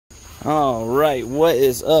All right, what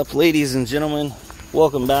is up, ladies and gentlemen?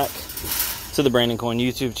 Welcome back to the Brandon Coyne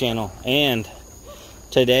YouTube channel. And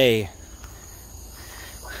today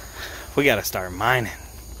we gotta start mining.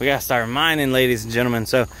 Ladies and gentlemen.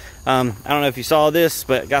 So I don't know if you saw this,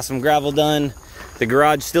 but got some gravel done. The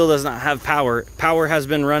garage still does not have power. Power has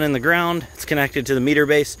been run in the ground. It's connected to the meter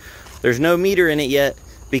base. There's no meter in it yet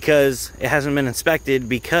because it hasn't been inspected,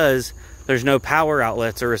 because there's no power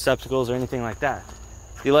outlets or receptacles or anything like that.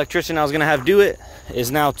 The electrician I was gonna have do it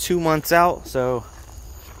is now 2 months out, so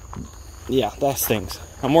yeah, that stinks.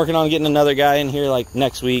 I'm working on getting another guy in here like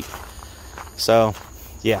next week. So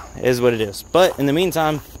yeah, it is what it is. But in the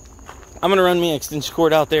meantime, I'm gonna run me an extension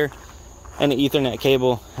cord out there and an Ethernet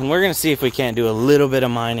cable, and we're gonna see if we can't do a little bit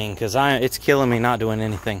of mining, because it's killing me not doing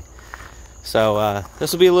anything. So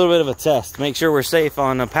this will be a little bit of a test. Make sure we're safe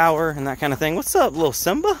on power and that kind of thing. What's up, little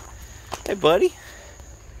Simba? Hey, buddy.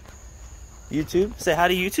 YouTube, say hi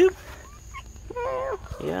to YouTube.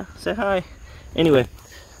 Yeah, say hi. Anyway,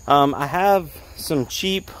 I have some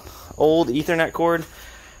cheap old Ethernet cord.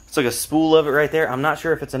 It's like a spool of it right there. I'm not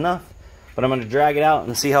sure if it's enough, but I'm gonna drag it out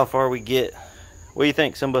and see how far we get. What do you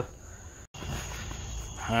think, Simba?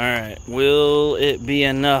 All right, will it be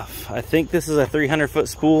enough? I think this is a 300-foot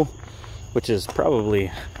spool, which is probably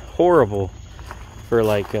horrible for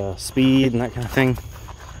like speed and that kind of thing.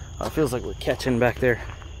 Oh, it feels like we're catching back there.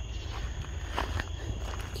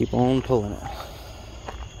 Keep on pulling it.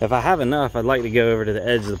 If I have enough, I'd like to go over to the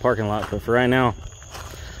edge of the parking lot, but for right now,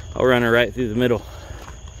 I'll run it right through the middle.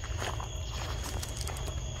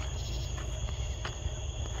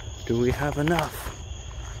 Do we have enough?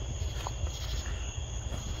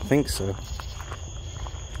 I think so.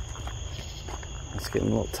 It's getting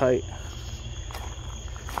a little tight.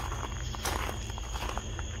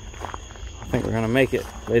 I think we're gonna make it,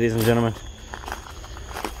 ladies and gentlemen.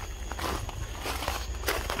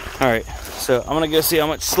 All right, so I'm gonna go see how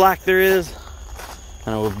much slack there is,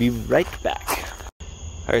 and I will be right back.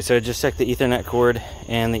 All right, so I just checked the Ethernet cord,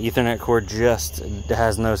 and the Ethernet cord just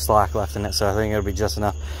has no slack left in it, so I think it'll be just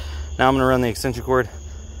enough. Now I'm gonna run the extension cord.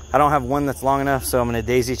 I don't have one that's long enough, so I'm gonna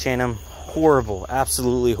daisy chain them. Horrible,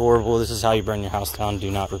 absolutely horrible. This is how you burn your house down.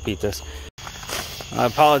 Do not repeat this. I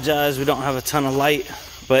apologize, we don't have a ton of light,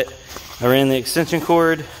 but I ran the extension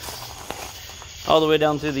cord all the way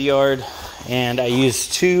down through the yard, and I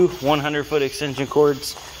used two 100-foot extension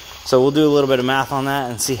cords. So we'll do a little bit of math on that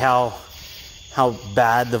and see how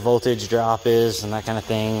bad the voltage drop is and that kind of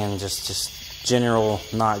thing, and just general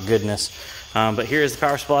not goodness. But here is the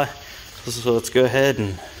power supply. So let's go ahead,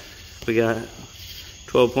 and we got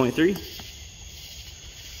 12.3.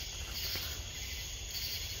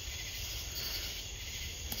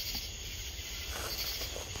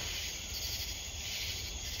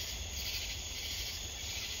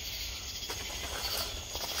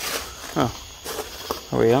 Oh,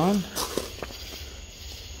 are we on?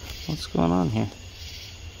 What's going on here?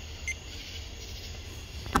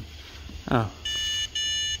 Oh,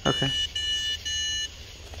 okay.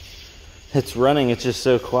 It's running, it's just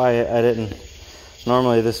so quiet. I didn't,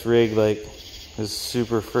 normally this rig like is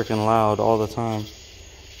super freaking loud all the time.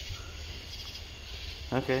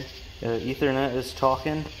 Okay, Ethernet is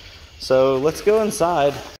talking. So let's go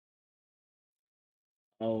inside.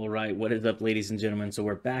 All right, what is up, ladies and gentlemen? So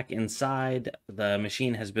we're back inside. The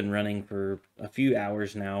machine has been running for a few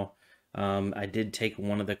hours now. I did take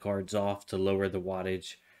one of the cards off to lower the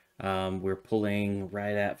wattage. We're pulling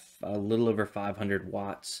right at a little over 500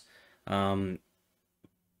 watts.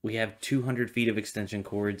 We have 200 feet of extension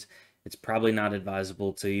cords. It's probably not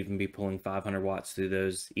advisable to even be pulling 500 watts through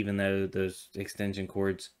those, even though those extension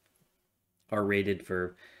cords are rated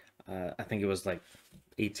for, I think it was like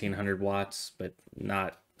 1800 watts, but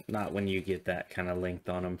not when you get that kind of length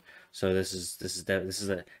on them. So this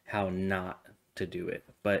is how not to do it.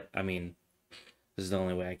 But I mean, this is the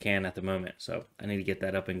only way I can at the moment, so I need to get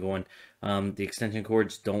that up and going. The extension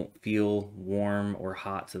cords don't feel warm or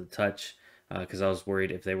hot to the touch, because I was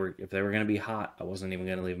worried if they were going to be hot, I wasn't even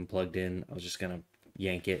going to leave them plugged in. I was just going to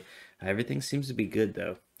yank it. Everything seems to be good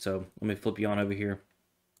though. So let me flip you on over here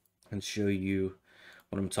and show you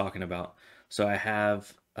what I'm talking about. So I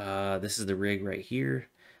have this is the rig right here.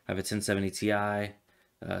 I have a 1070 Ti,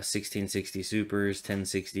 1660 Supers,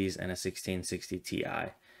 1060s, and a 1660 Ti.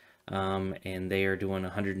 And they are doing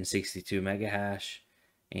 162 mega hash,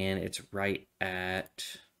 and it's right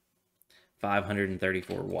at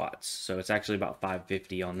 534 watts. So it's actually about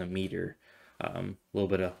 550 on the meter. A little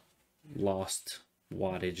bit of lost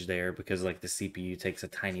wattage there because like the CPU takes a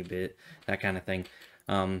tiny bit, that kind of thing.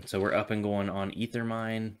 So we're up and going on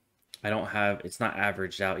Ethermine. I don't have, it's not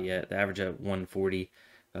averaged out yet. The average at 140,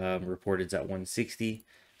 reported at 160.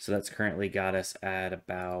 So that's currently got us at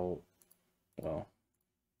about, well,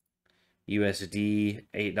 USD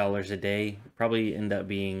 $8 a day. Probably end up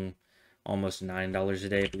being almost $9 a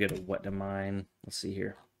day if we get a what to mine. Let's see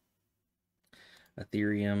here.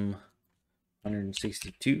 Ethereum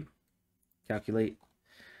 162. Calculate.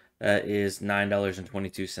 That is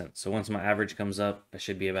 $9.22. So once my average comes up, I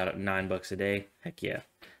should be about $9 a day. Heck yeah.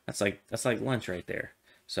 That's like lunch right there.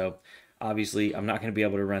 So obviously I'm not going to be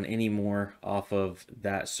able to run any more off of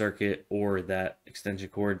that circuit or that extension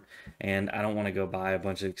cord, and I don't want to go buy a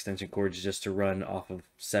bunch of extension cords just to run off of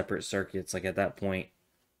separate circuits. Like at that point,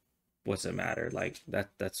 what's it matter? Like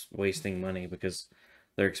that's wasting money because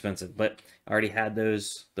they're expensive. But I already had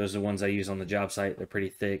those. Those are the ones I use on the job site. They're pretty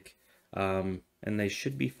thick, and they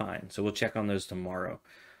should be fine. So we'll check on those tomorrow.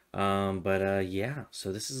 Yeah.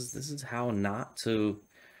 So this is how not to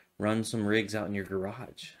run some rigs out in your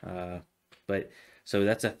garage. But so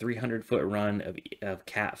that's a 300-foot run of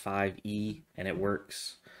Cat 5e, and it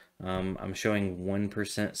works. I'm showing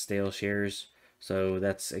 1% stale shares, so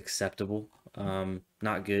that's acceptable.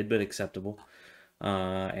 Not good, but acceptable.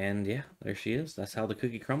 And yeah, there she is. That's how the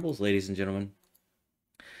cookie crumbles, ladies and gentlemen.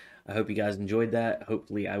 I hope you guys enjoyed that.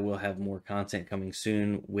 Hopefully I will have more content coming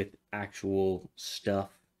soon with actual stuff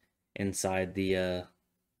inside the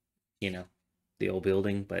the old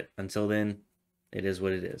building. But until then, it is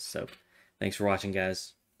what it is. So thanks for watching,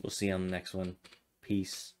 guys. We'll see you on the next one.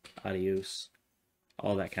 Peace, adios,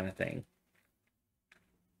 all that kind of thing.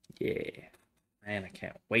 Yeah. Man, I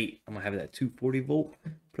can't wait. I'm gonna have that 240 volt.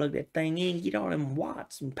 Plug that thing in, get all them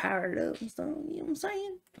watts and power it up and stuff. You know what I'm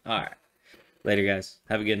saying? All right. Later, guys.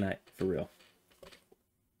 Have a good night. For real.